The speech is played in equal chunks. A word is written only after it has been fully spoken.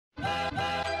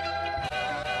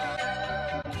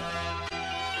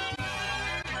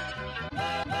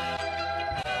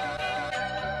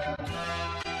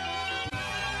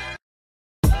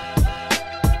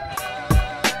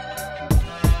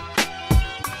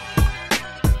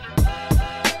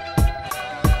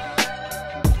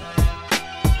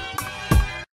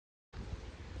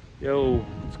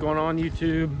going on,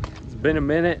 YouTube? It's been a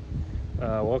minute.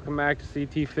 Welcome back to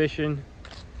CT Fishing.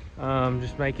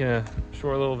 Just making a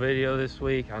short little video this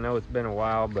week. I know it's been a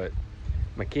while, but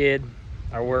my kid,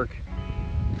 I work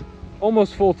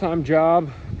almost full-time job,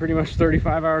 pretty much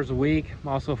 35 hours a week. I'm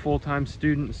also a full-time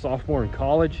student, sophomore in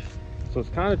college, so it's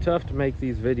kind of tough to make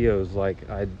these videos like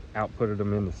I outputted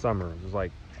them in the summer. It was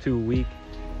like 2 a week.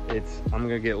 I'm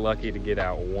gonna get lucky to get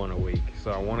out 1 a week,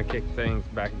 so I want to kick things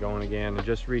back going again. I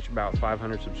just reached about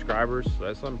 500 subscribers, so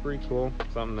that's something pretty cool,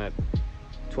 something that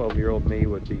 12-year-old me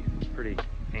would be pretty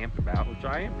amped about, which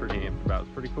I am pretty amped about.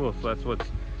 It's pretty cool. So that's what's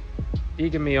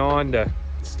egging me on to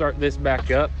start this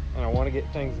back up, and I want to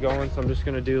get things going. So I'm just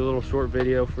going to do a little short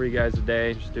video for you guys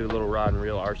today, just do a little rod and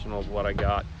reel arsenal of what I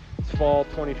got. It's fall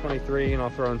 2023, and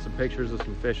I'll throw in some pictures of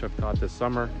some fish I've caught this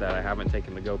summer that I haven't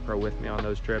taken the GoPro with me on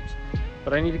those trips,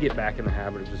 but I need to get back in the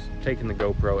habit of just taking the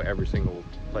GoPro every single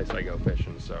place I go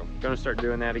fishing. So I'm going to start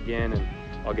doing that again, and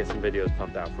I'll get some videos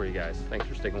pumped out for you guys. Thanks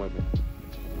for sticking with me.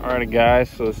 Alrighty guys,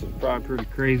 so this is probably pretty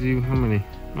crazy. How many?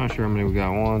 I'm not sure how many we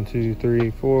got. 1, 2, 3,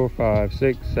 4, 5,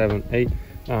 6, 7, 8,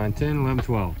 9, 10, 11,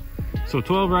 12. So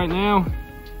 12 right now.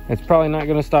 It's probably not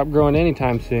going to stop growing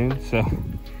anytime soon. So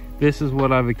this is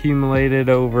what I've accumulated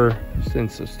over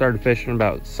since I started fishing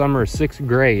about summer of 6th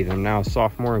grade. I'm now a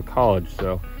sophomore in college,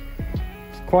 so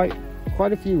it's quite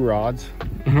a few rods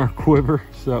in our quiver.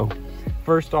 So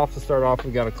first off, to start off, we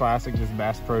got a classic, just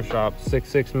Bass Pro Shop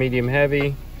 6.6 medium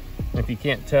heavy. If you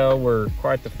can't tell, we're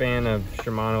quite the fan of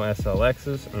Shimano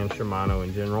SLXs and Shimano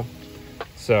in general.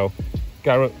 So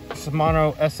got a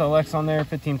Shimano SLX on there,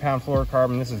 15-pound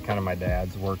fluorocarbon. This is kind of my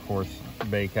dad's workhorse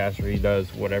bait caster. He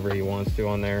does whatever he wants to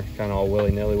on there, kind of all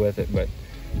willy-nilly with it, but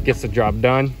gets the job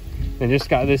done. And just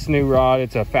got this new rod.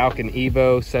 It's a Falcon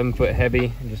Evo, 7-foot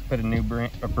heavy. Just put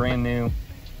a brand new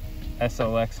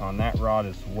SLX on that rod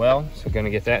as well, so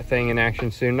gonna get that thing in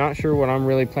action soon. Not sure what I'm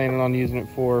really planning on using it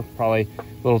for, probably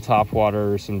a little top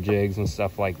water or some jigs and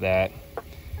stuff like that.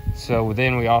 So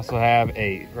then we also have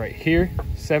a right here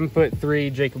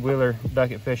 7'3" Jacob Wheeler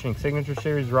Duck It Fishing Signature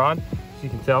Series rod. As you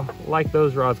can tell, like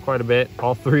those rods quite a bit.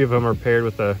 All three of them are paired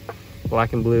with the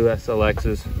black and blue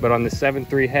SLXs, but on the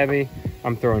 7.3 heavy,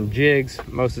 I'm throwing jigs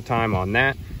most of the time on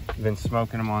that. I've been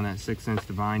smoking them on that 6-inch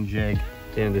Divine jig.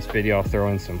 At the end of this video, I'll throw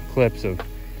in some clips of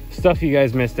stuff you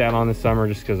guys missed out on this summer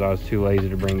just because I was too lazy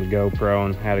to bring the GoPro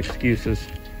and had excuses,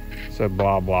 so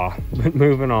blah blah. But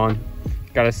moving on,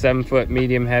 got a 7-foot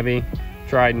medium heavy,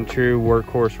 tried and true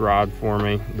workhorse rod for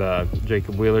me, the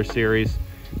Jacob Wheeler series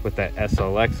with that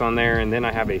SLX on there. And then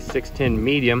I have a 6'10"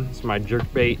 medium. It's my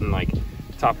jerk bait and like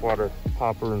top water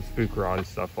popper and spook rod and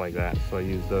stuff like that, so I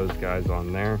use those guys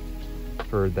on there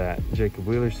for that Jacob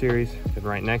Wheeler series. And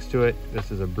right next to it,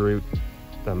 this is a Brute,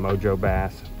 the Mojo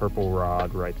Bass purple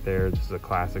rod right there. This is a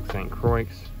classic St. Croix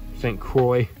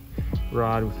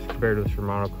rod compared to the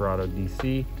Shimano Corrado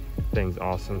DC. Thing's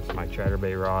awesome. It's my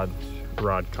chatterbait rod. This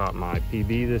rod caught my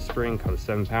PB this spring, caught a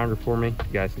 7-pounder for me.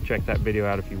 You guys can check that video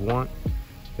out if you want.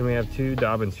 Then we have two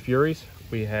Dobyns Furies.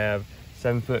 We have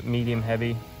 7-foot medium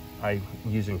heavy. I'm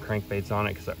using crankbaits on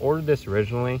it because I ordered this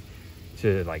originally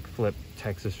to like flip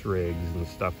Texas rigs and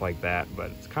stuff like that, but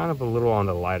it's kind of a little on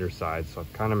the lighter side, so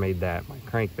I've kind of made that my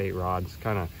crankbait rod. It's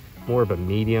kind of more of a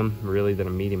medium really than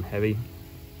a medium heavy.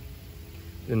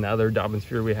 Then the other Dobyns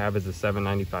Fury we have is a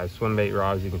 795 swim bait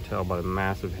rod, as you can tell by the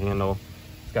massive handle.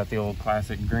 It's got the old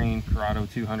classic green Corrado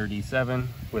 200E7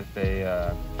 with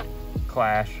a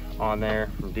Clash on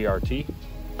there from DRT.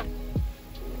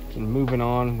 And moving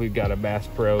on, we've got a Bass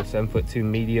Pro 7'2"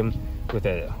 medium with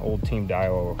an old Team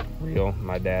Daiwa reel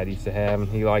my dad used to have, and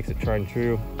he likes it tried and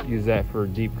true. Use that for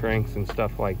deep cranks and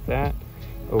stuff like that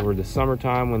over the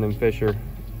summertime when them fish are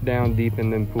down deep in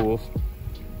them pools.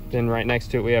 Then right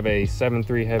next to it, we have a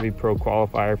 7'3" heavy Pro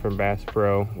Qualifier from Bass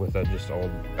Pro with a just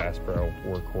old Bass Pro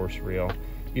workhorse reel.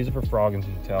 Use it for frogging, as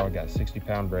you can tell. I got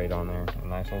 60-pound braid on there, a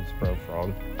nice old Pro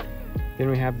frog. Then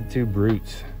we have the two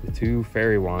Brutes, the two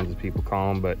fairy wands as people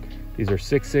call them, but these are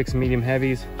 6'6" medium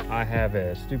heavies. I have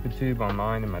a Stupid Tube on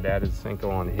mine and my dad has a Senko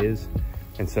on his.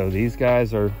 And so these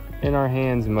guys are in our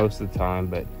hands most of the time,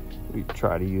 but we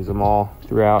try to use them all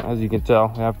throughout. As you can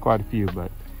tell, we have quite a few,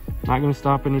 but not gonna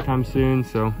stop anytime soon.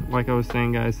 So like I was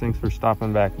saying, guys, thanks for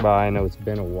stopping back by. I know it's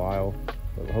been a while,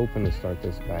 but we're hoping to start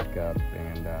this back up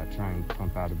and try and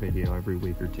pump out a video every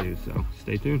week or two, so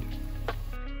stay tuned.